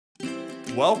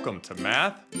Welcome to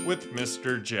Math with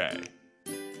Mr. J.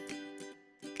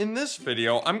 In this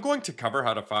video, I'm going to cover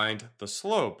how to find the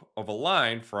slope of a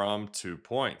line from 2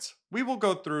 points. We will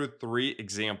go through 3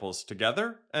 examples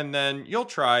together, and then you'll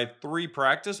try 3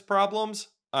 practice problems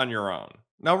on your own.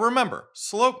 Now remember,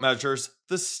 slope measures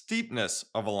the steepness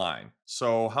of a line,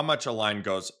 so how much a line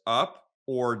goes up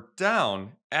or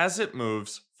down as it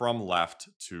moves from left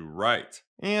to right.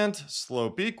 And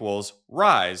slope equals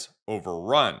rise over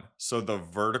run, so the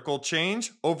vertical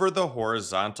change over the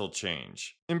horizontal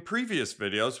change. In previous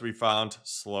videos, we found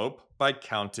slope by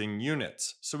counting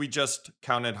units. So we just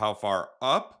counted how far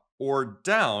up or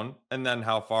down and then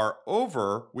how far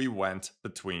over we went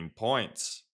between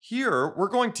points. Here, we're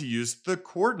going to use the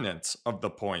coordinates of the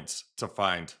points to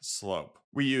find slope.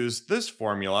 We use this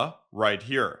formula right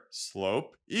here.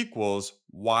 Slope equals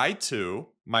y2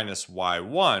 minus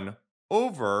y1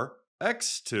 over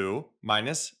x2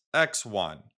 minus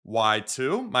x1.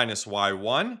 y2 minus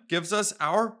y1 gives us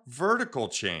our vertical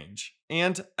change,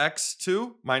 and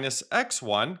x2 minus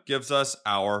x1 gives us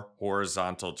our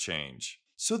horizontal change.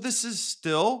 So this is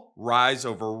still rise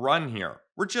over run here.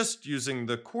 We're just using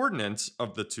the coordinates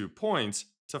of the 2 points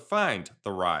to find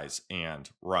the rise and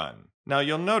run. Now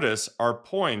you'll notice our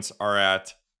points are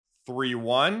at 3,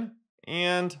 1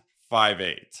 and 5,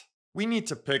 8. We need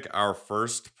to pick our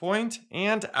first point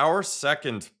and our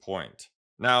second point.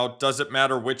 Now, does it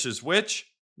matter which is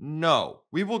which? No,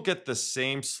 we will get the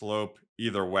same slope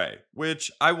either way,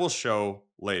 which I will show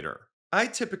later. I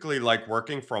typically like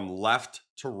working from left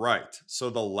to right, so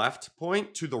the left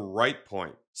point to the right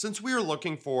point, since we are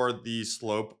looking for the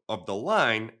slope of the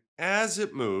line as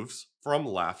it moves from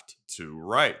left to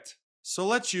right. So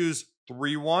let's use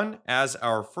 3, 1 as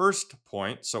our first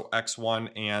point, so x1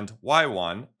 and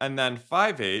y1, and then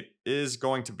 5, 8 is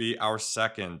going to be our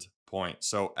second point,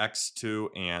 so x2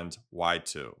 and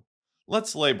y2.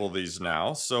 Let's label these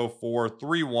now. So for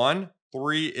 3, 1,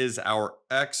 3 is our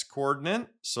x coordinate,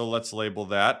 so let's label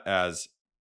that as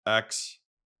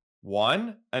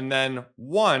x1, and then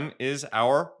 1 is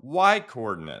our y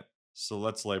coordinate, so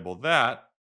let's label that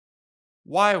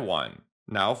y1.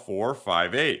 Now for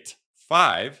 5, 8.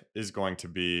 5 is going to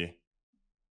be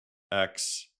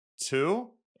x2,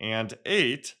 and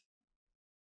 8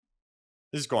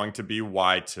 is going to be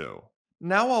y2.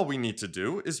 Now all we need to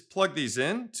do is plug these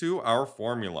in to our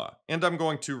formula, and I'm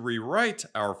going to rewrite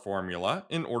our formula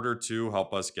in order to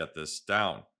help us get this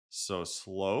down. So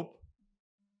slope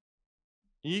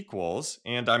equals,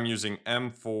 and I'm using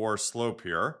m for slope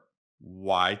here,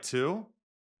 y2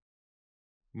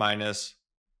 minus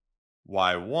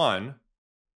y1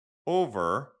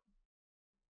 over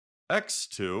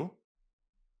x2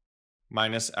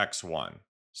 minus x1.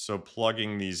 So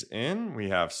plugging these in, we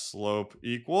have slope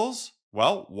equals,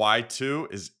 well,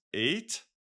 y2 is 8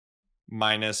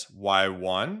 minus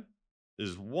y1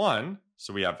 is 1.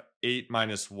 So we have 8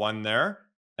 minus 1 there.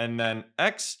 And then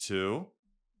x2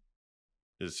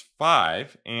 is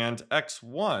 5 and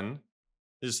x1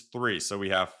 is 3. So we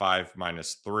have 5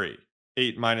 minus 3.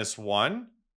 8 minus 1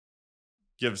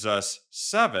 gives us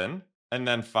 7, and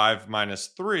then 5 minus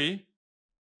 3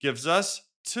 gives us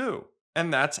 2.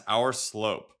 And that's our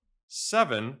slope,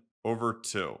 7 over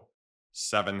 2,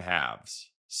 7 halves.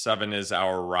 7 is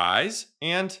our rise,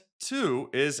 and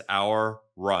 2 is our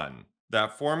run.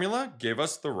 That formula gave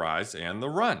us the rise and the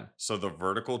run, so the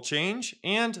vertical change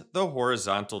and the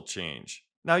horizontal change.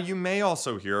 Now you may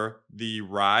also hear the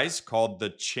rise called the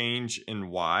change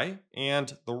in y,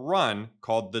 and the run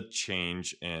called the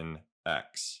change in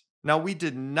x. Now we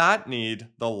did not need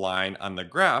the line on the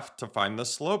graph to find the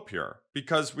slope here,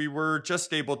 because we were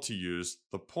just able to use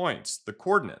the points, the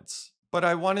coordinates. But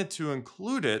I wanted to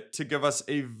include it to give us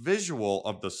a visual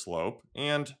of the slope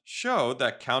and show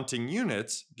that counting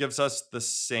units gives us the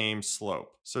same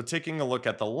slope. So taking a look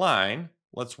at the line,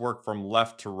 let's work from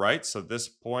left to right, so this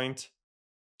point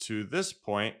to this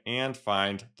point, and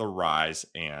find the rise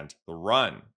and the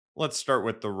run. Let's start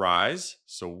with the rise,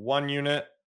 so 1 unit,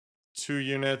 2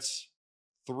 units,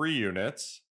 3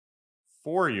 units,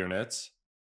 4 units,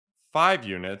 5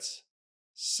 units,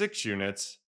 6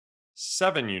 units,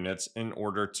 7 units in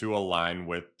order to align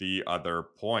with the other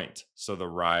point. So the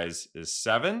rise is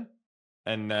 7.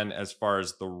 And then as far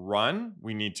as the run,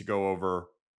 we need to go over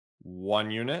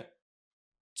 1 unit,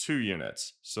 2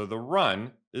 units. So the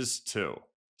run is 2.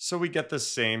 So we get the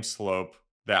same slope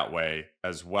that way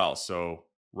as well. So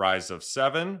rise of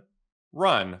 7,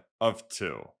 run of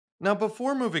 2. Now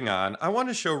before moving on, I want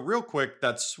to show real quick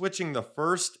that switching the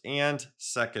first and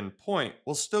second point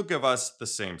will still give us the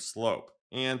same slope.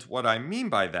 And what I mean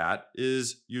by that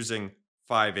is using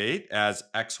 5/8 as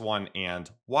x1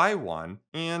 and y1,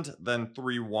 and then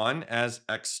 3/1 as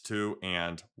x2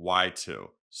 and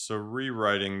y2. So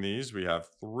rewriting these, we have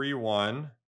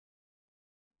 3/1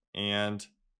 and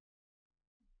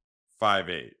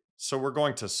 5/8. So we're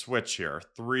going to switch here.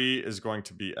 3 is going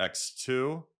to be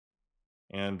x2,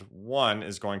 and 1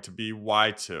 is going to be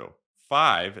y2.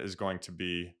 5 is going to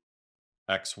be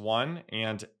x1,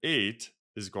 and 8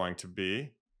 is going to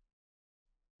be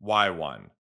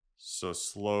y1. So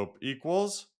slope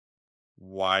equals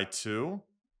y2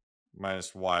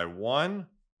 minus y1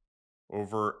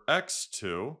 over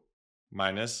x2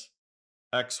 minus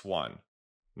x1.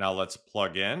 Now let's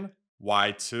plug in.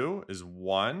 Y2 is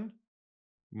 1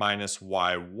 minus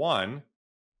y1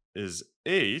 is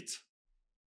 8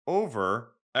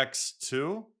 over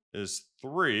x2 is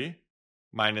 3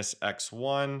 minus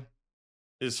x1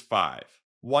 is 5.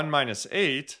 1 minus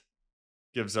 8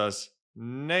 gives us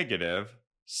negative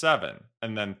 7.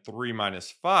 And then 3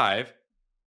 minus 5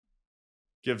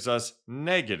 gives us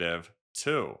negative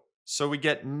 2. So we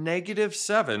get negative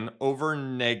 7 over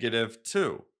negative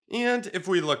 2. And if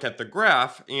we look at the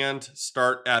graph and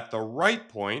start at the right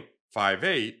point,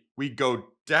 5/8, we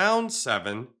go down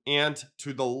 7 and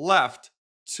to the left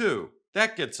 2.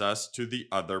 That gets us to the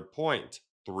other point,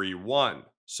 3/1.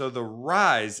 So the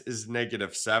rise is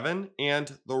negative 7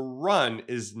 and the run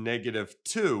is negative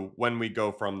 2 when we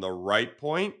go from the right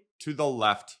point to the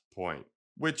left point,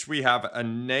 which we have a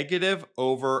negative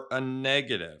over a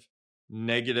negative.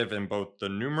 Negative in both the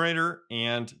numerator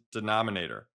and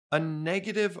denominator. A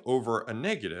negative over a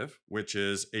negative, which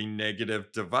is a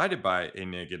negative divided by a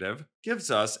negative, gives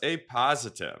us a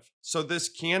positive. So this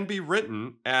can be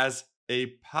written as a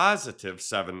positive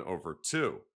 7 over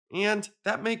 2. And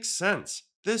that makes sense.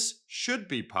 This should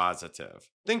be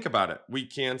positive. Think about it. We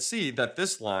can see that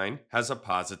this line has a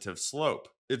positive slope.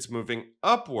 It's moving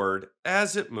upward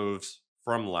as it moves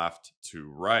from left to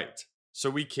right. So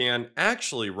we can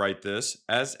actually write this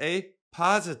as a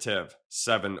positive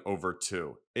 7 over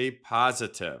 2, a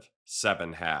positive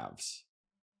 7/2.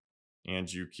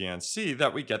 And you can see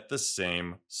that we get the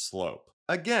same slope.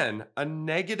 Again, a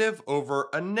negative over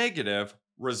a negative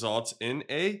results in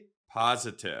a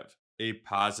positive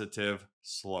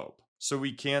slope. So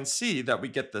we can see that we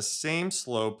get the same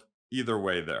slope either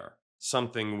way there.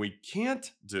 Something we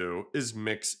can't do is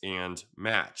mix and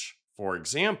match. For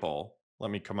example, let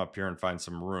me come up here and find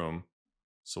some room.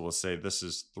 So we'll say this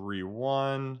is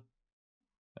 3/1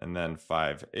 and then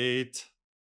 5/8.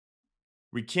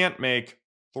 We can't make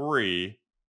 3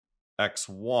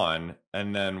 x1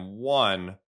 and then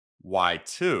 1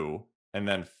 y2 and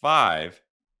then 5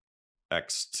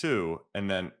 x2 and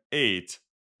then 8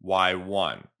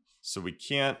 y1. So we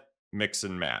can't mix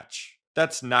and match.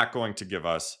 That's not going to give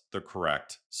us the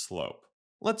correct slope.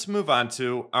 Let's move on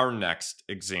to our next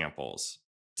examples.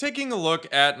 Taking a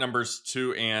look at numbers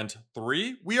 2 and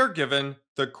 3, we are given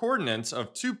the coordinates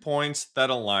of 2 points that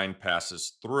a line passes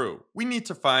through. We need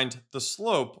to find the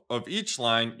slope of each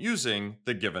line using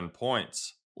the given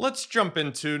points. Let's jump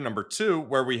into number 2,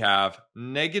 where we have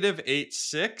negative 8,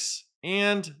 6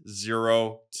 and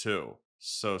 0, 2.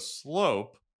 So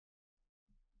slope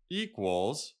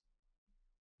equals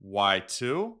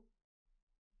y2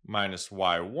 minus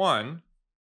y1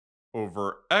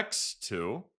 over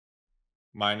x2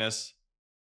 minus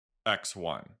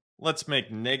x1. Let's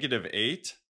make negative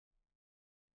 8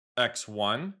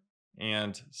 x1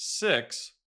 and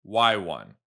 6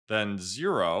 y1. Then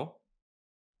 0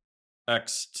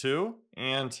 x2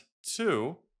 and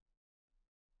 2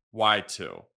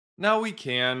 y2. Now we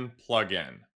can plug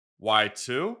in.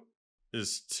 Y2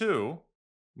 is 2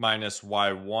 minus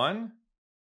y1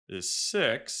 is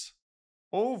 6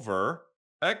 over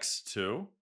x2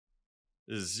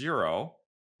 is 0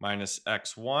 minus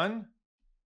x1,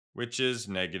 which is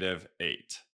negative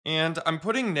 8. And I'm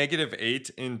putting negative 8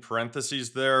 in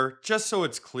parentheses there just so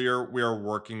it's clear we are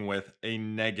working with a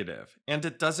negative and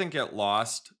it doesn't get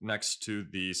lost next to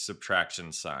the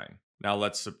subtraction sign. Now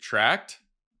let's subtract.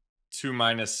 2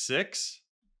 minus 6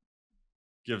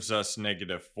 gives us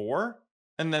negative 4,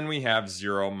 and then we have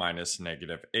 0 minus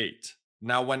negative 8.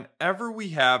 Now, whenever we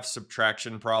have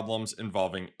subtraction problems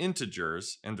involving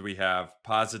integers and we have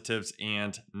positives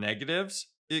and negatives,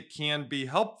 it can be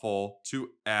helpful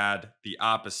to add the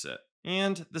opposite.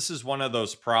 And this is one of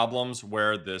those problems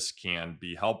where this can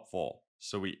be helpful.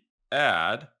 So we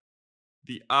add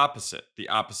the opposite. The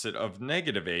opposite of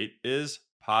negative 8 is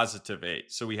positive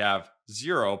 8. So we have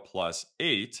 0 plus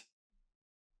 8,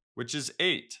 which is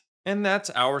 8. And that's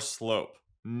our slope.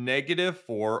 Negative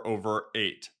 4 over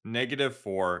 8. Negative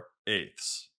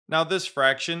 4/8. Now this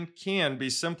fraction can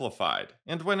be simplified.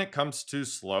 And when it comes to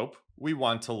slope, we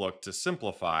want to look to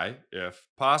simplify if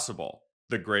possible.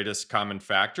 The greatest common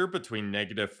factor between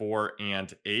 -4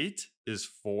 and 8 is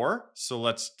 4, so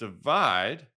let's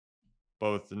divide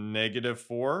both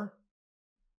 -4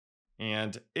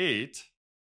 and 8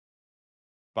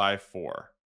 by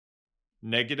 4.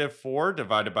 -4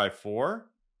 divided by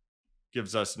 4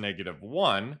 gives us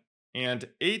 -1,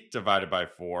 and 8 divided by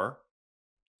 4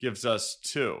 gives us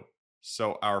 2.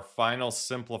 So our final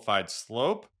simplified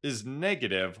slope is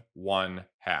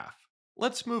 -1/2.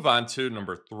 Let's move on to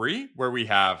number 3, where we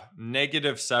have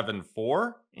 -7,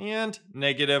 4 and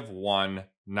 -1,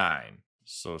 9.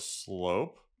 So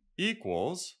slope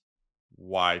equals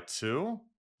y2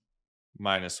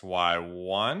 minus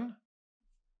y1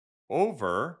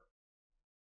 over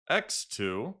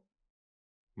x2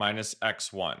 minus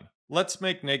x1. Let's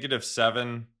make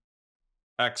 -7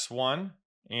 x1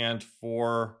 and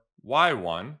 4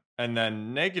 y1, and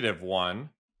then -1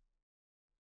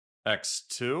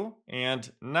 x2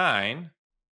 and 9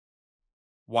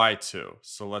 y2.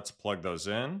 So let's plug those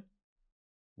in.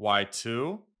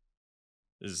 y2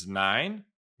 is 9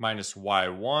 minus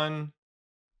y1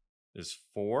 is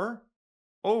 4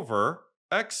 over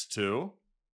x2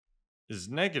 is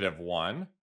 -1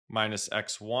 minus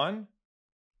x1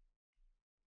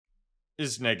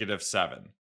 is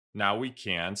 -7. Now we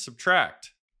can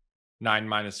subtract. 9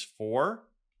 minus 4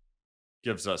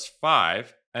 gives us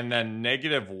 5, and then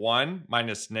 -1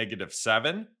 minus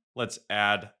 -7. Let's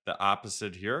add the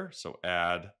opposite here. So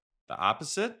add the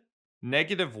opposite.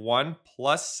 -1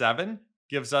 plus 7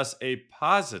 gives us a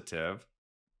positive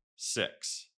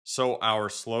 6. So our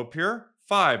slope here,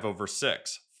 5 over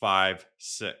 6,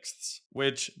 5/6,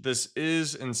 which this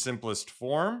is in simplest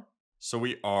form, so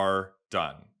we are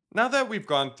done. Now that we've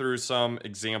gone through some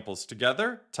examples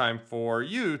together, time for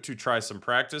you to try some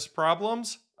practice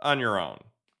problems on your own.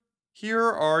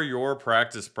 Here are your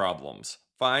practice problems.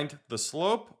 Find the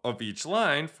slope of each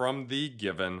line from the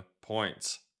given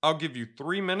points. I'll give you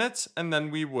 3 minutes and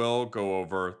then we will go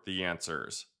over the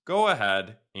answers. Go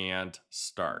ahead and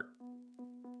start.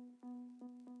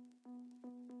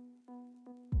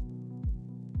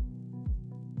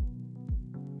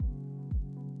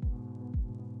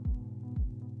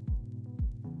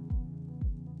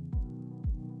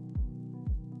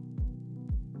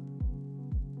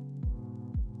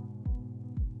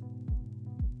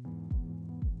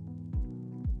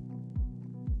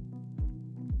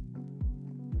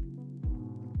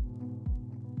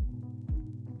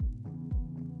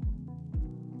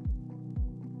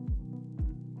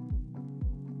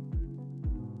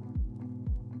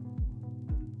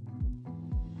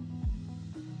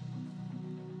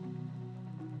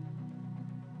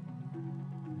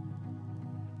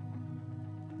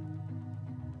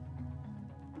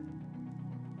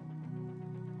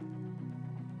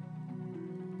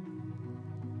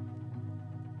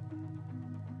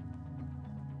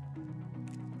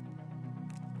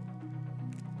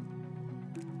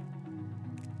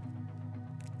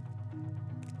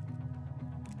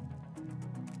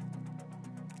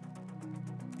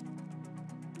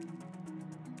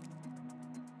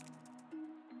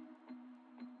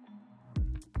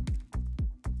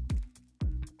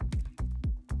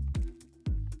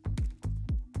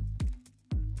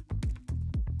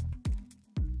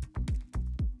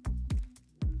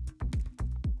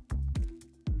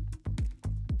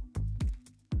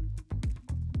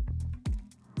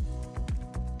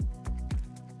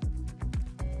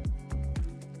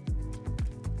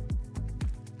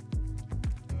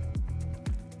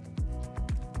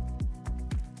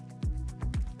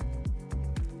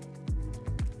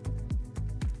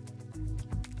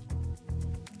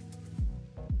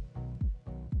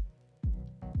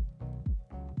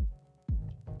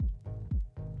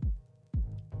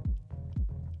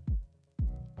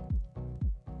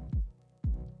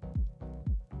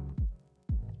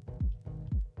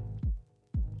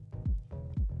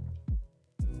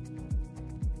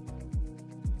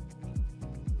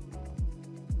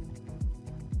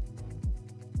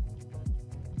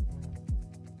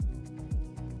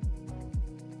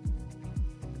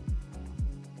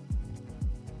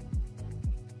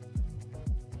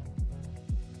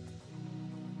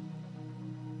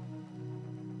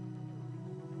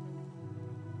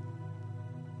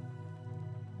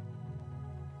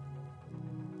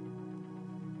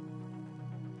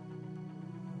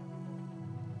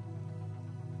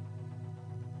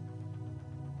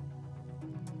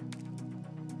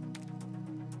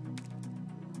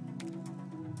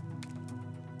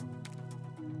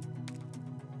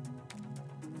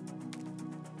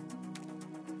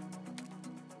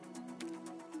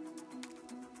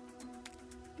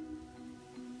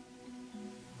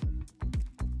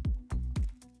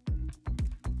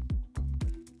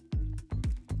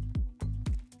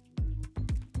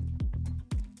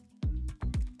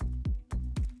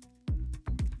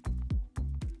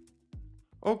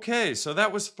 Okay, so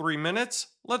that was 3 minutes.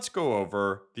 Let's go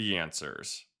over the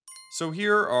answers. So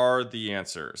here are the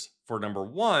answers. For number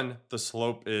 1, the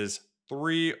slope is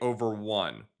 3 over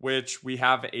 1, which we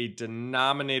have a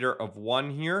denominator of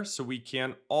 1 here, so we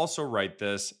can also write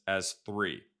this as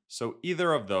 3. So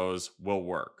either of those will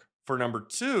work. For number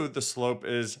 2, the slope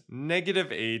is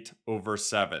negative 8 over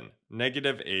 7,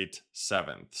 negative 8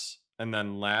 sevenths. And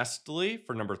then lastly,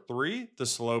 for number 3, the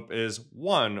slope is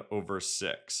 1 over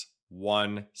 6,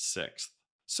 1/6.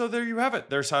 So there you have it.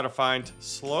 There's how to find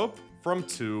slope from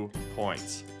 2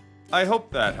 points. I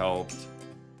hope that helped.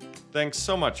 Thanks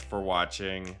so much for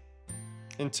watching.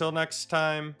 Until next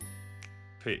time,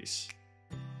 peace.